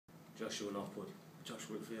Joshua Northwood. Josh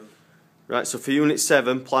Whitfield. Right, so for Unit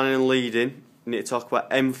 7, planning and leading, you need to talk about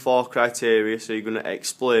M4 criteria, so you're going to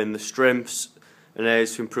explain the strengths and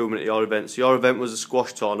areas for improvement at your event. So your event was a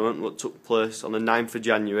squash tournament that took place on the 9th of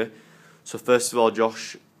January. So first of all,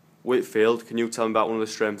 Josh Whitfield, can you tell me about one of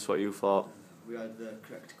the strengths, what you thought? We had the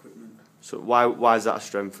correct equipment. So why is that a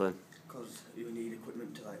strength then? Because you need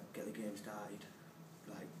equipment to like get the game started,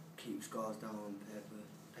 like keep scores down on paper,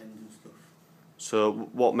 pens and stuff. So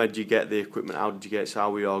what made you get the equipment? How did you get it? So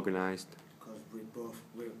how were you organised? Because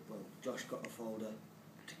Josh got a folder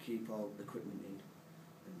to keep all the equipment in,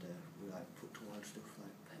 and we like put towards stuff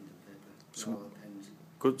like pens and paper, So, all the pens.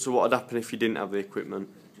 Good. So what would happen if you didn't have the equipment?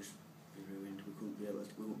 It'd just be ruined. We wouldn't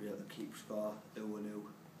be able to keep score.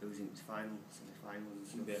 Who was in finals, semi-finals and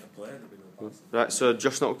stuff. Be able to play, there'd be no passing. Right. So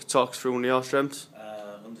Josh not talk us through one of your strengths.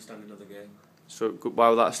 Understanding of the game. So why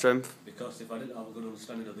was that a strength? Because if I didn't have a good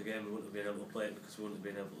understanding of the game, we wouldn't have been able to play it, because we wouldn't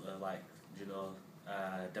have been able to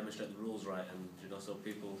demonstrate the rules right, and so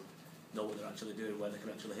people know what they're actually doing, where they can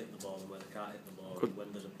actually hit the ball and where they can't hit the ball, and when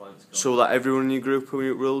there's a point to go. So that everyone in your group who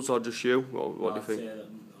knew rules, or just you? What do you think? I'd say that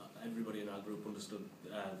everybody in our group understood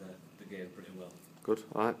the game pretty well. Good.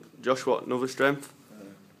 All right. Josh, what another strength?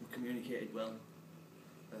 We communicated well.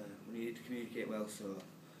 We needed to communicate well, so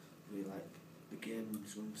we the game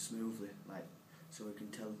run smoothly, so we can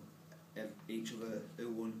tell each other who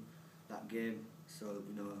won that game, so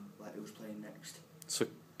we know who's playing next. So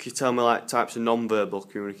can you tell me types of non-verbal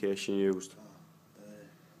communication used?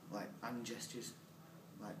 Hand gestures,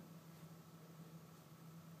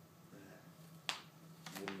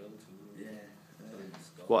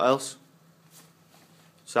 What else?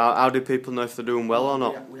 So how do people know if they're doing well or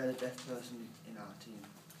not? We had a deaf person in our team.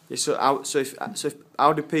 Yeah, so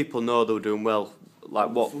how do people know they're doing well?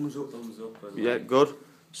 Like what? Thumbs up. Yeah, good.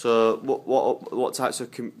 So what types of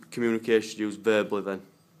communication do you use verbally then?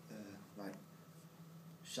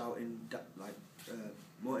 Shouting,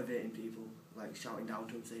 motivating people, shouting down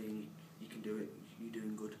to them, saying you can do it, you're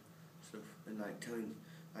doing good, stuff,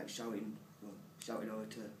 and shouting over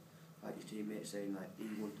to your teammates, saying he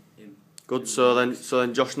won, him. Good. So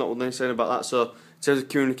then Josh not what saying about that. So in terms of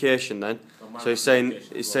communication then, so he's saying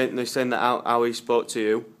that how he spoke to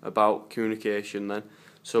you about communication then.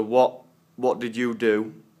 So what did you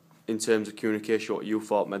do in terms of communication? What you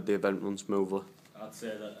thought made the event run smoothly? I'd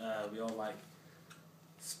say that we all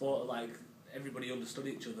sport, everybody understood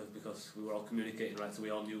each other because we were all communicating right, so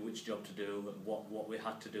we all knew which job to do, what we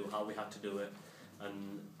had to do, how we had to do it,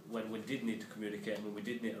 and when we did need to communicate and when we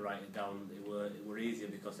did need to write it down, it were easier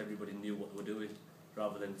because everybody knew what they were doing,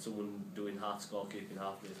 rather than someone doing half scorekeeping,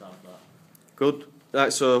 half this, half that. Good.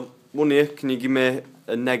 Right, so one here, can you give me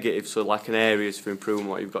a negative, so an areas for improving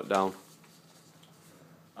what you've got down?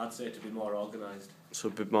 I'd say to be more organised. So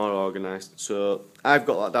a bit more organised. So I've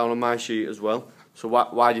got that down on my sheet as well. So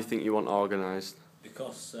why do you think you want organised?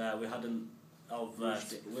 Because we hadn't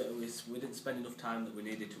we didn't spend enough time that we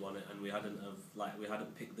needed to on it, and we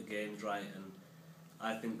hadn't picked the games right, and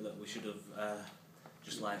I think that we should have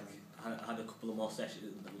had a couple of more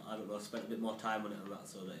sessions. I don't know, spent a bit more time on it and that,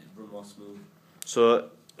 so that it run more smooth. So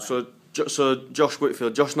Josh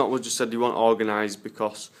Whitfield, Josh Notwood just said you want organised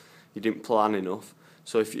because you didn't plan enough.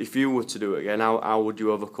 So if you were to do it again, how would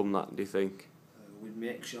you overcome that, do you think? We'd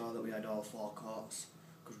make sure that we had all 4 courts,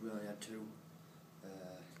 because we only had 2.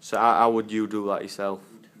 So how would you do that yourself?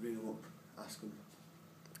 We'd ring them up, ask them.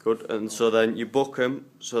 Good, and so then you book them,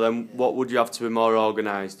 so then what would you have to be more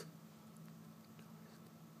organised?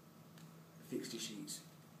 Fixture sheets,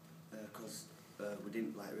 because we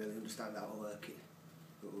didn't really understand how to work it,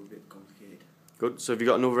 but it was a bit complicated. Good, so have you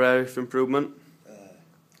got another area for improvement?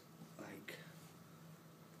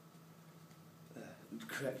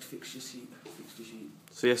 Correct fixture sheet.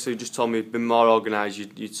 So yes, so you just told me you'd been more organised,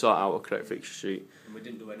 you'd sort out a correct fixture sheet. And we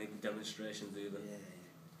didn't do any demonstrations either,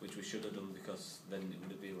 which we should have done, because then it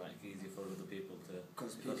would have been easier for other people to.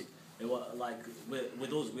 Because it was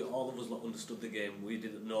with us, all of us understood the game. We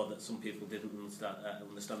didn't know that some people didn't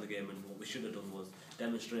understand the game, and what we should have done was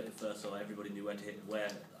demonstrate it first, so everybody knew where to hit,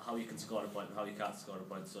 how you can score a point and how you can't score a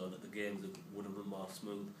point, so that the games would have run more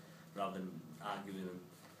smooth, rather than arguing and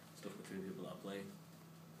stuff between people that are playing.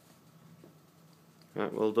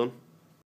 Right, well done.